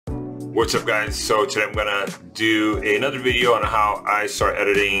What's up, guys? So today I'm gonna do another video on how I start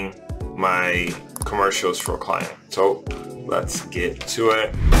editing my commercials for a client. So let's get to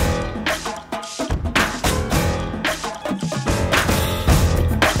it.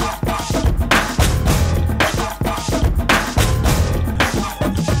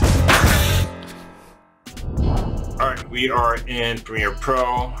 We are in Premiere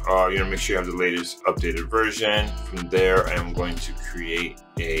Pro. You want to make sure you have the latest updated version. From there, I'm going to create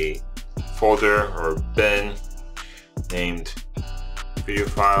a folder or bin named video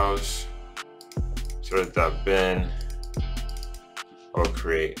files. So with that bin, I'll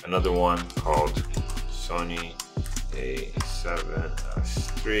create another one called Sony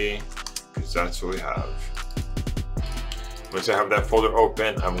A7S III because that's what we have. Once I have that folder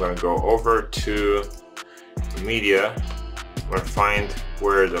open, I'm going to go over to media. I'm going to find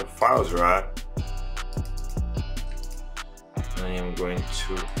where the files are at. I am going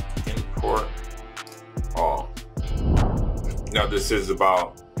to import all. Now this is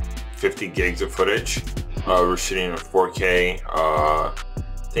about 50 gigs of footage. We're shooting in 4K, I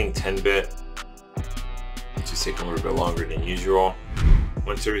think 10-bit. It's just taking a little bit longer than usual.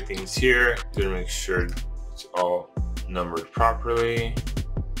 Once everything's here, I'm going to make sure it's all numbered properly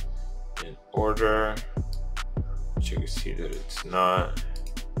in order. You can see that it's not.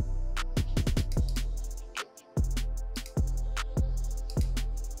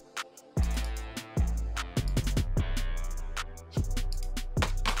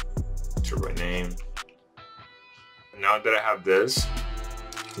 Turbo name. Now that I have this,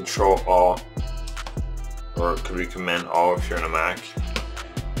 Control All, or could be Command All if you're on a Mac.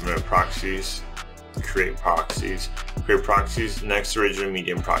 I'm going to proxies, create proxies. Create proxies, next original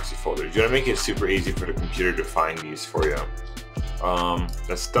medium proxy folder. You want to make it super easy for the computer to find these for you.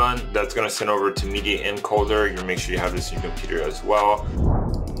 That's done. That's going to send over to media encoder. You're going to make sure you have this in your computer as well.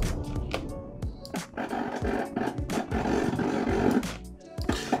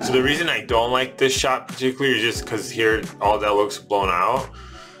 So the reason I don't like this shot particularly is just because here all that looks blown out.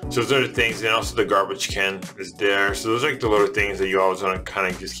 So those are the things, and also the garbage can is there. So those are like the little things that you always want to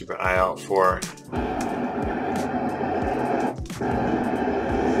kind of just keep an eye out for.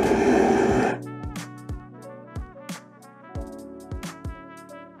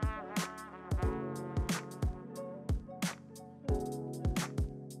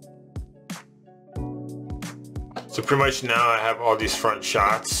 So pretty much now I have all these front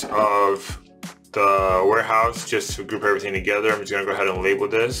shots of the warehouse just to group everything together. I'm just gonna go ahead and label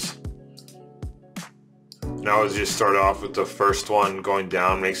this. Now let's just start off with the first one going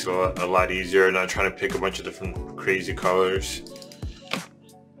down, makes it a lot easier, not trying to pick a bunch of different crazy colors.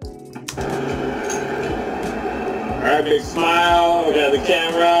 Alright, big smile, we got the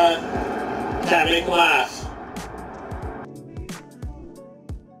camera, can't make laugh.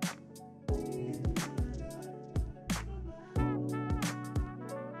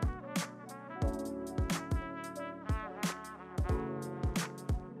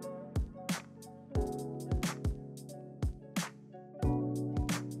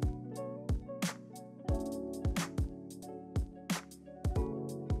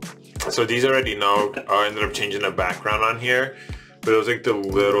 So these I already know. I ended up changing the background on here, but those are like the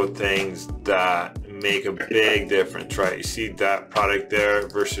little things that make a big difference, right? You see that product there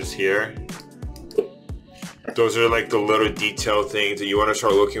versus here. Those are like the little detail things that you want to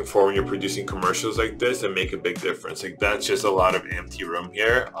start looking for when you're producing commercials like this and make a big difference. Like that's just a lot of empty room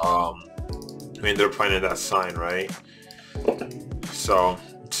here. We ended up finding that sign, right? So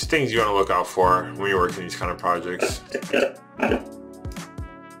just things you want to look out for when you're working these kind of projects.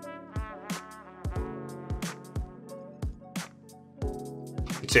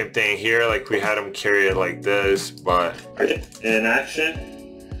 Same thing here, like we had him carry it like this, but in action,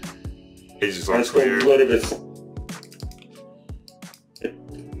 it just looks weird.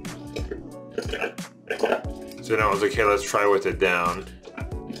 So now I was like, hey, let's try with it down.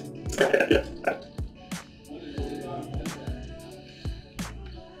 It's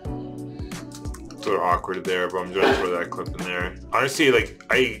a little awkward there, but I'm just gonna throw that clip in there. Honestly, like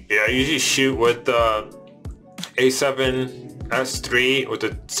I usually shoot with the A7S III with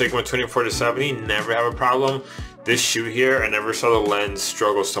the Sigma 24-70, never have a problem. This shoot here, I never saw the lens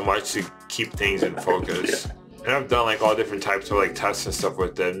struggle so much to keep things in focus. And I've done like all different types of like tests and stuff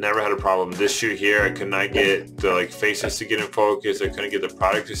with it, never had a problem. This shoot here, I could not get the like faces to get in focus, I couldn't get the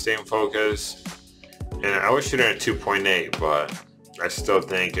product to stay in focus. And I was shooting at 2.8, but I still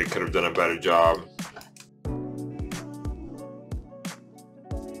think it could have done a better job.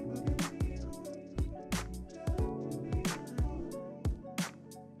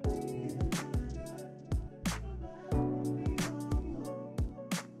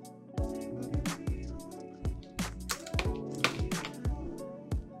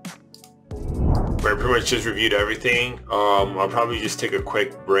 pretty much just reviewed everything. I'll probably just take a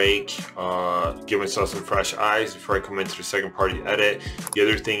quick break, give myself some fresh eyes before I come into the second party edit. The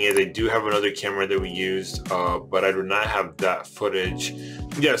other thing is I do have another camera that we used, but I do not have that footage.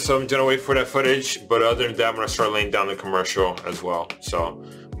 Yeah, so I'm gonna wait for that footage, but other than that, I'm gonna start laying down the commercial as well. So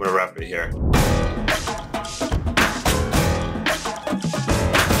I'm gonna wrap it here.